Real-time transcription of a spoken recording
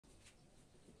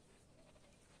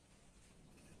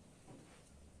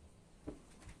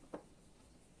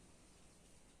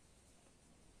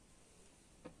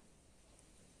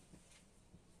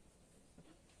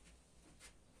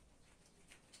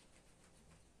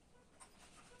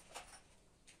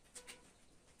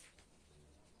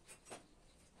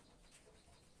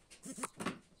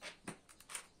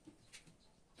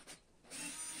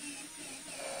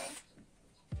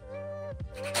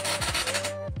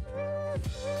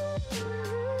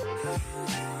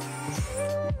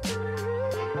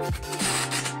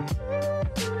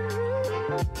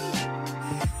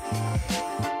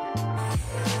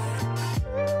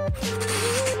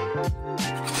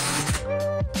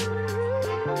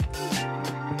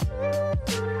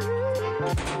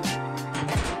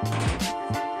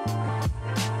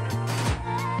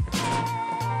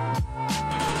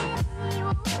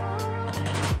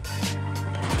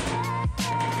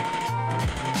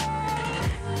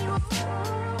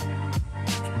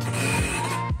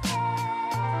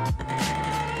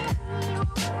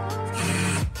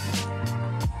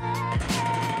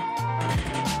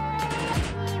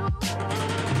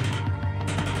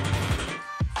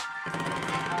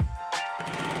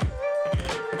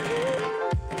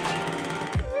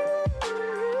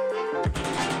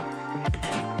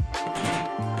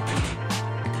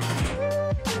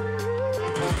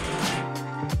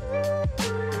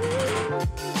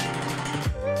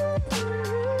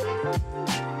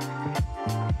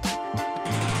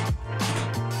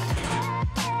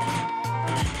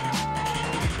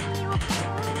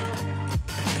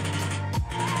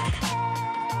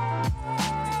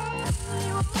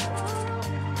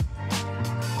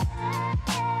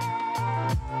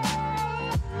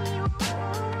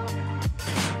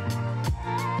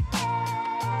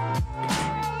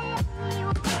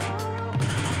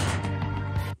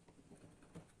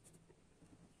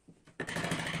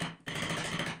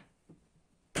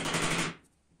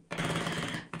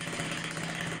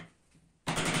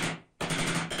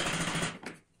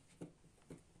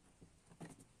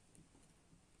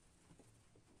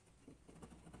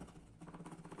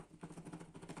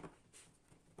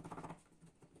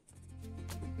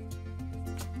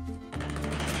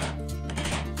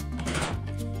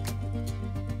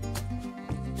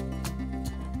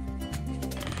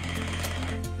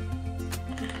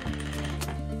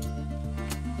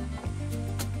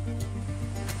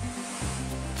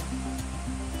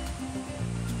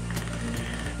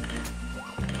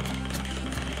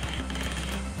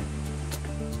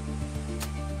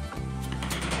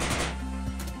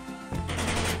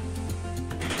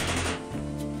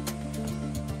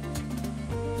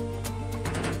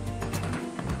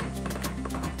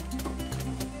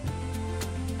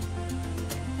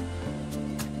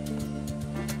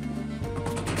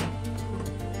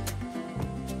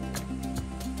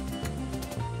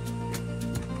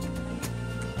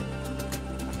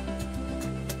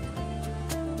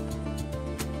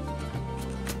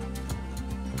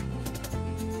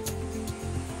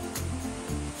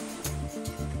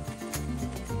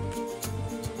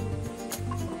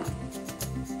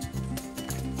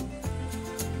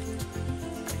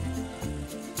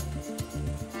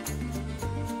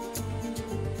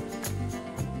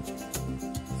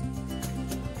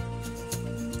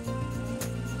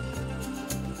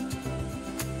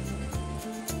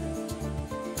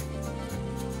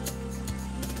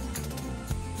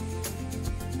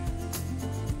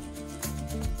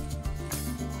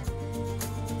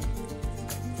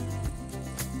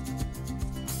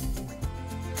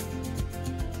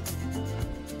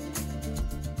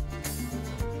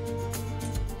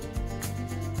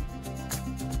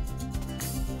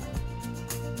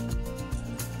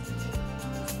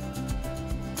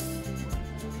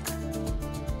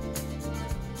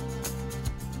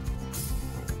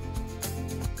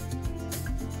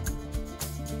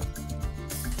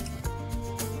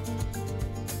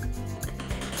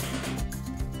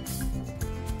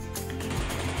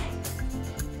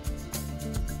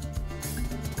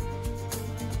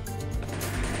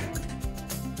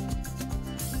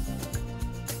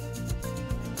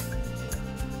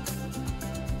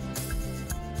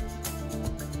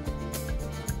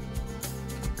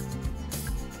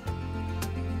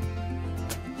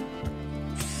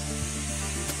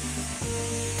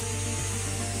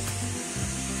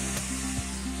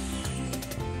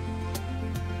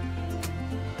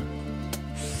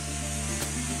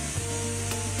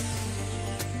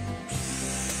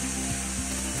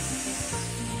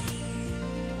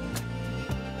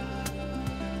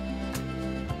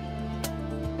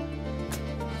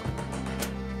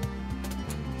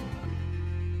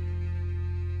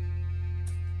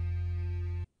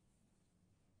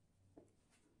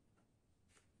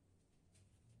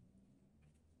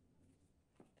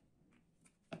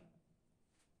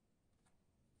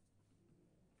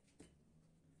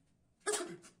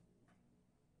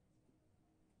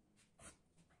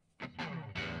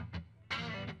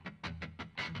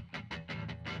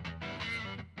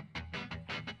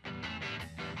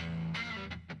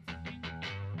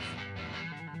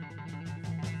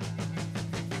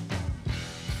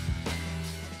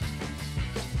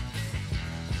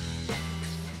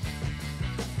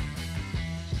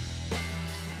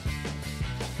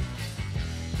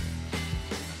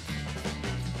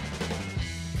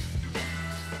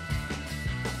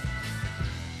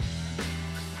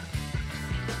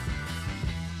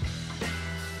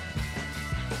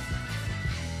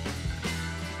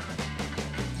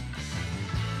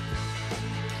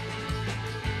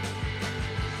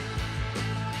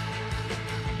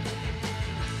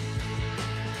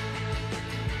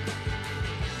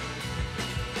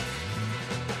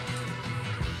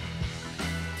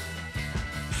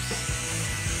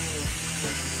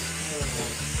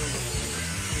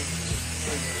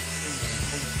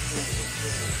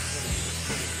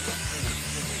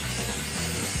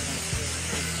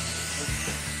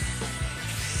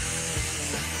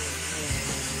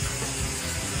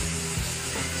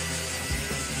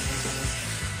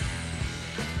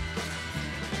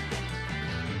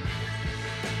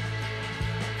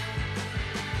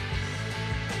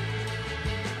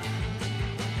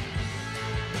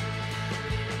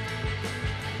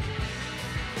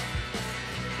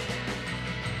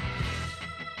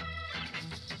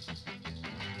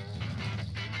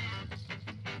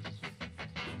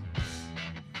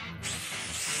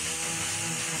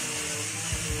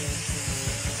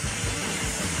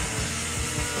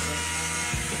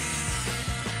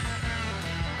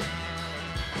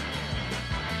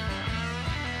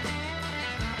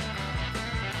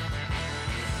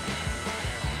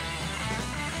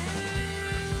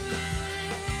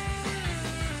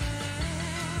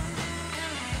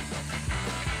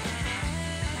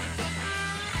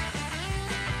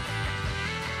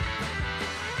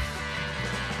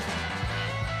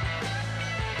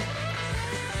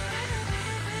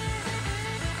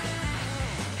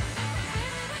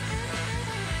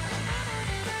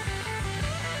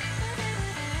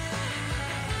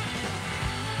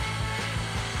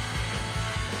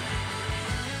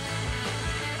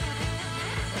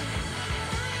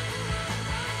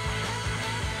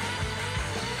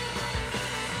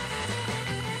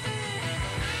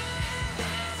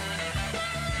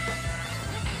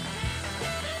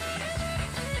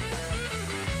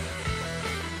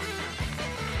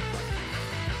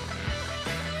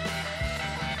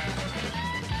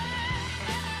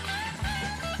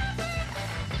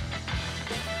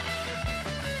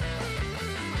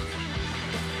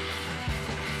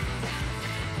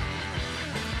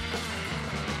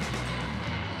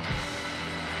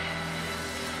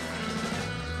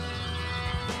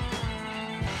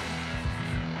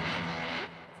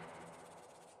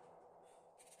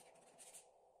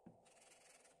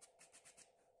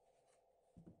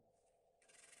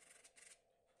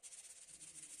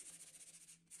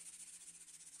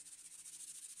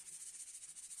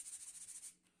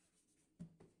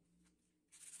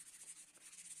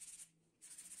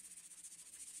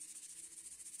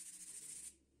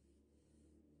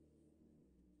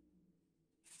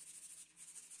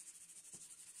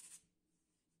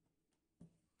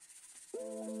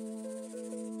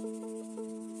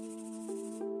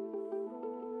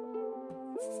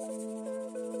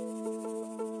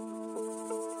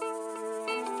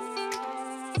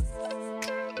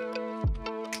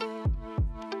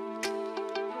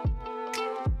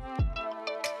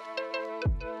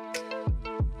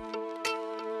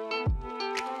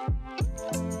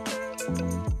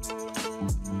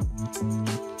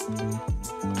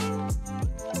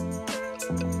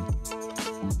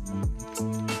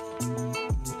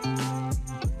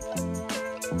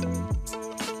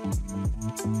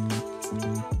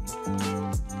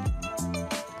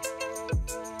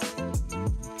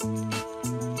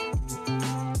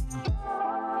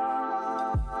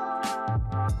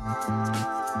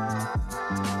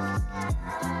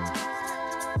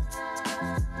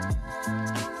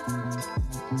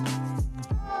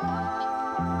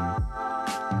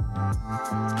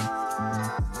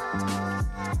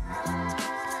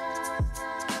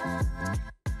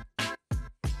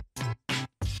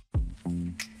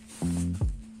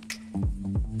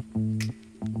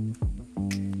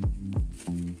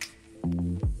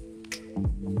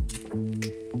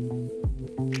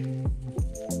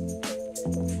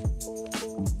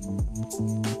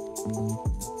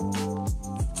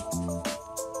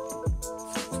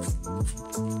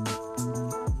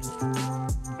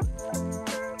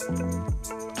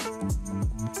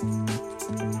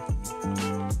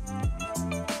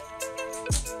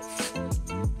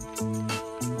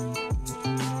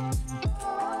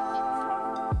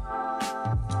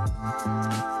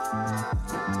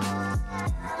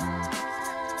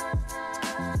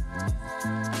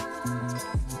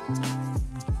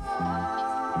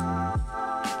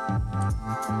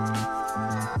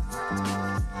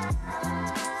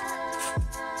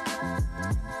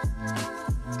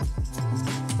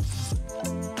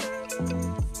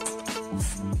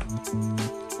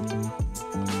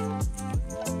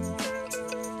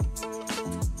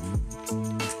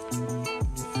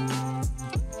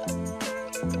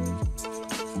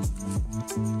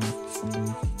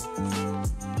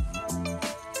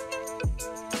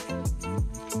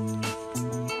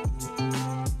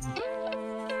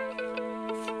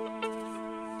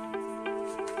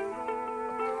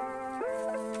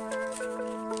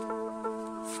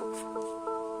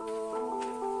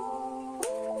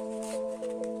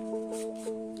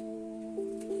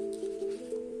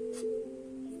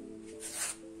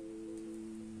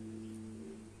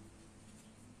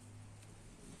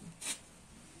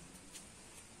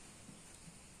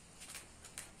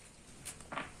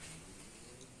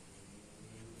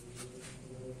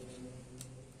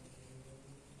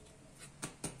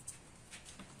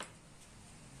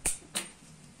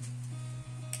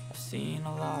Seen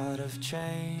a lot of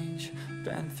change,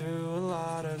 been through a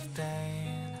lot of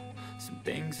pain. Some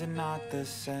things are not the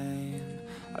same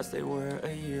as they were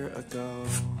a year ago,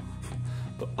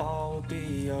 but all will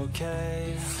be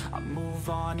okay. I move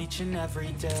on each and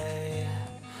every day.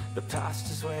 The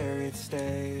past is where it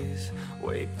stays,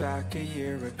 way back a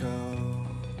year ago.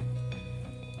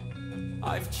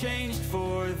 I've changed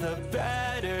for the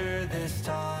better this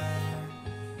time.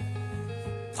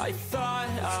 I thought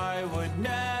I would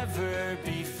never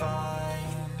be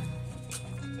fine.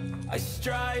 I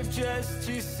strive just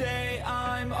to say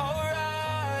I'm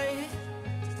alright,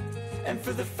 and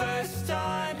for the first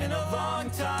time in a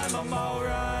long time I'm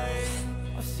alright.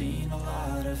 I've seen a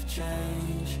lot of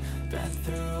change, been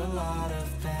through a lot of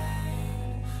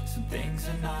pain. Some things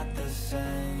are not the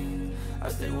same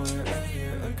as they were a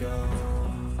year ago,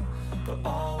 but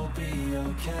all will be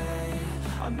okay.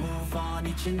 I move on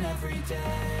each and every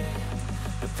day.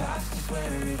 The past is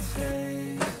where it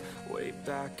stays, way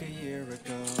back a year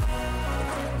ago.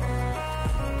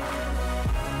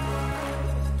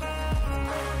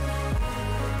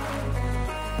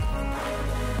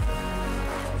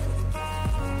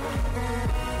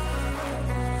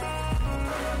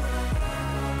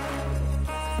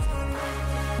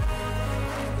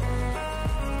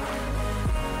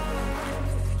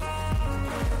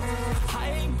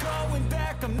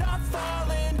 I'm not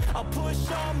falling, I'll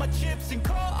push all my chips and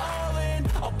call all in.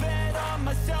 I'll bet on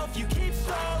myself, you keep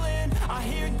stalling. I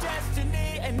hear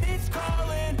destiny and it's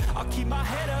calling. I'll keep my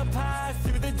head up high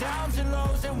through the downs and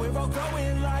lows, and we're all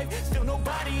going life. Still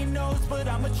nobody knows, but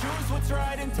I'ma choose what's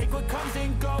right and take what comes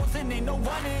and goes. And ain't no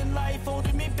one in life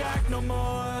holding me back no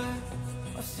more.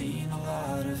 I've seen a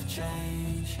lot of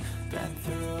change, been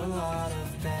through a lot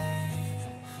of pain.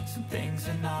 Some things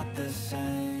are not the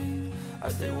same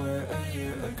as they were a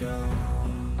year ago,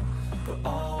 but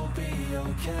all will be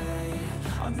okay.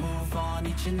 I move on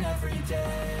each and every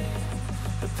day.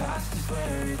 The past is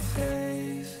where it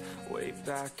stays, way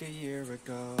back a year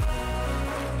ago.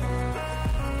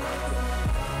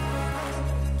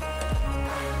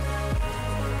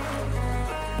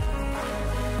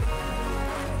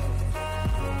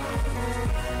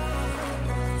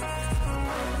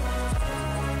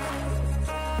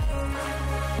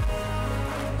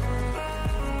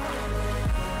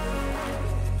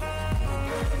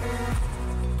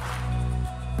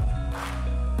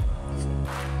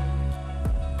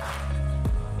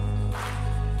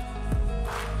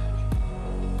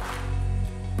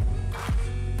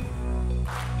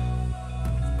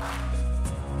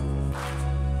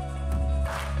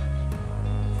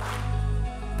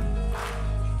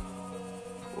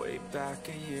 Back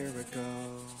a year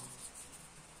ago.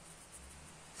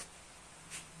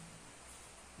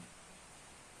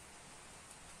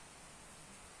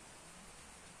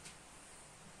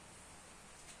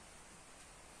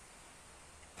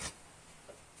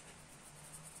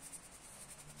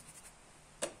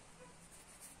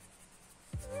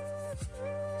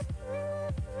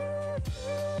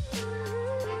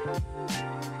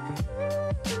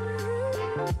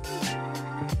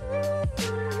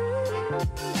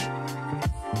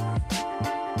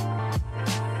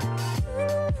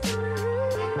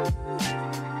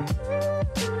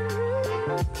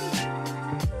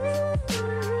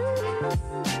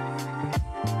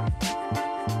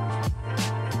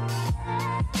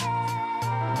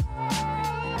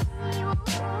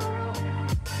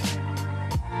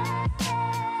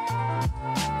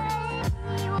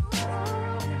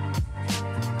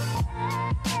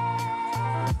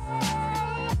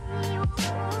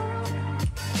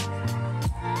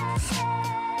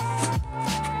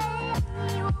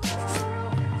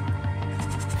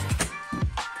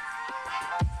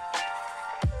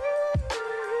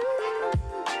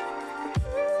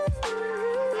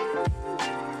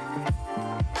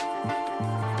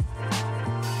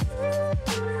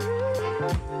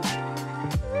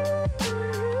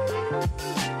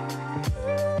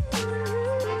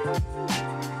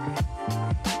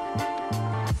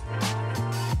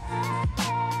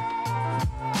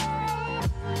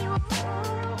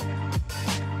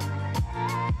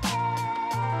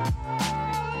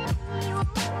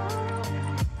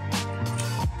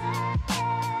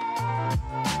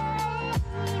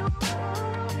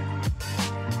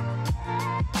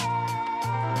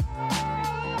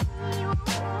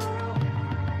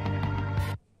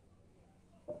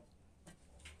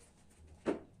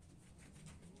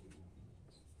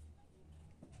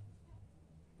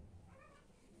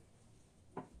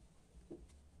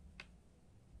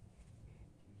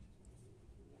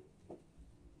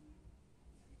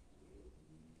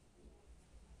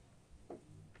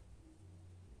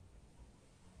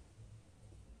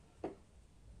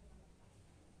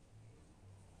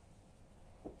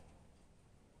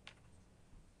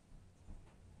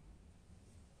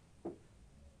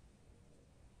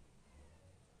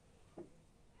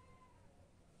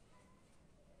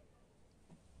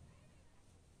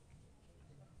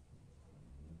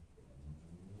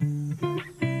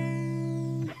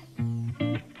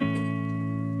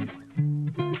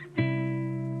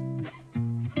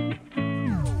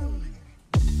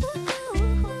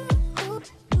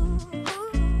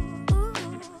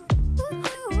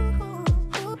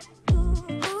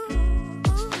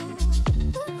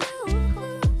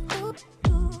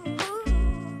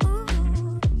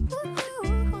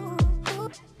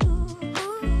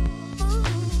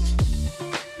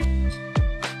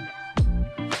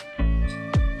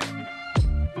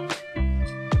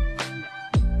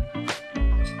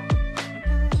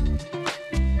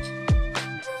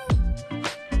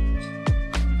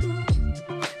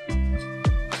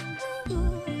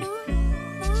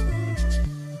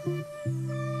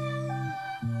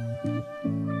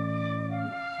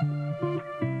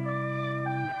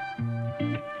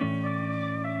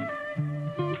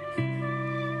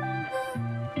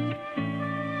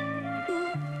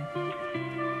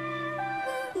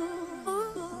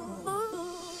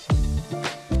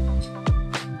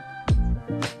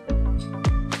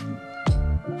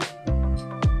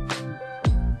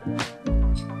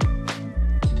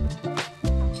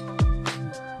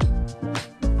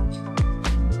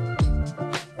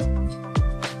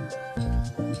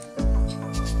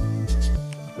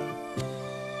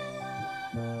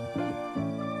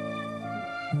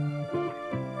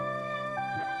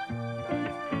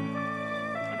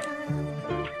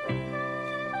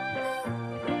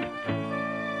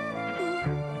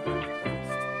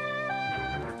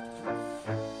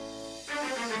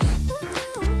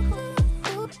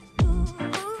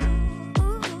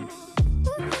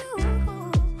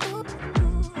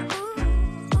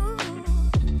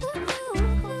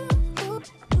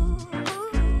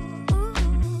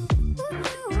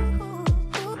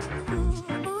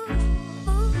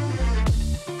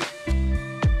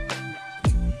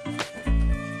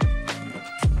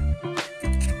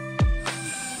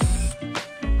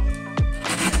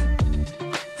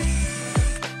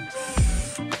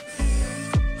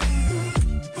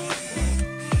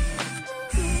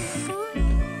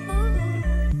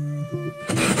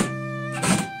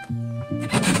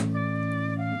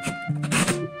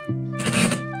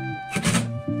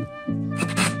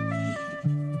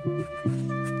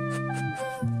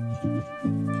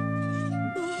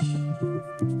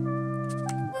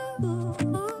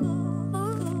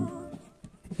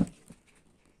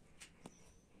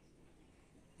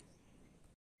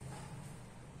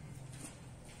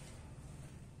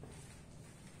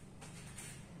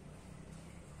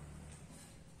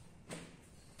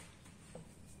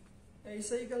 É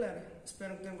isso aí, galera.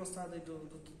 Espero que tenham gostado aí do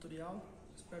tutorial.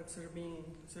 Espero que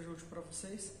seja útil para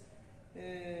vocês.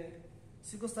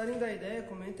 Se gostarem da ideia,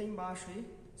 comentem aí embaixo aí.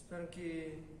 Espero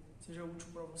que seja útil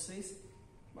para vocês.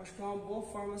 Acho que é uma boa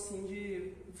forma assim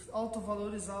de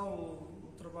autovalorizar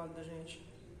o trabalho da gente.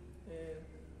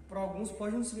 Para alguns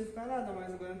pode não significar nada, mas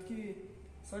eu garanto que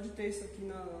só de ter isso aqui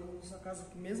na sua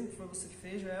casa, mesmo que foi você que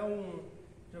fez, já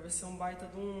vai ser um baita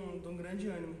de um grande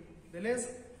ânimo.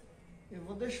 Beleza? Eu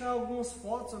vou deixar algumas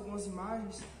fotos, algumas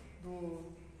imagens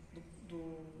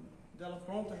dela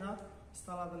pronta já,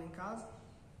 instalada lá em casa.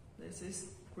 Daí vocês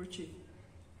curtirem.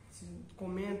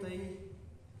 Comenta aí,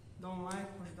 dá um like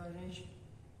para ajudar a gente.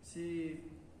 Se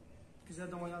quiser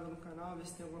dar uma olhada no canal, ver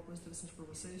se tem alguma coisa interessante para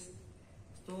vocês.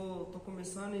 Estou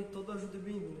começando e toda ajuda é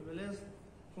bem-vinda, beleza?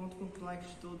 Conto com o like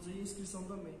de todos e inscrição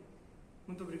também.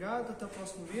 Muito obrigado, até o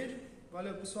próximo vídeo.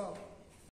 Valeu, pessoal!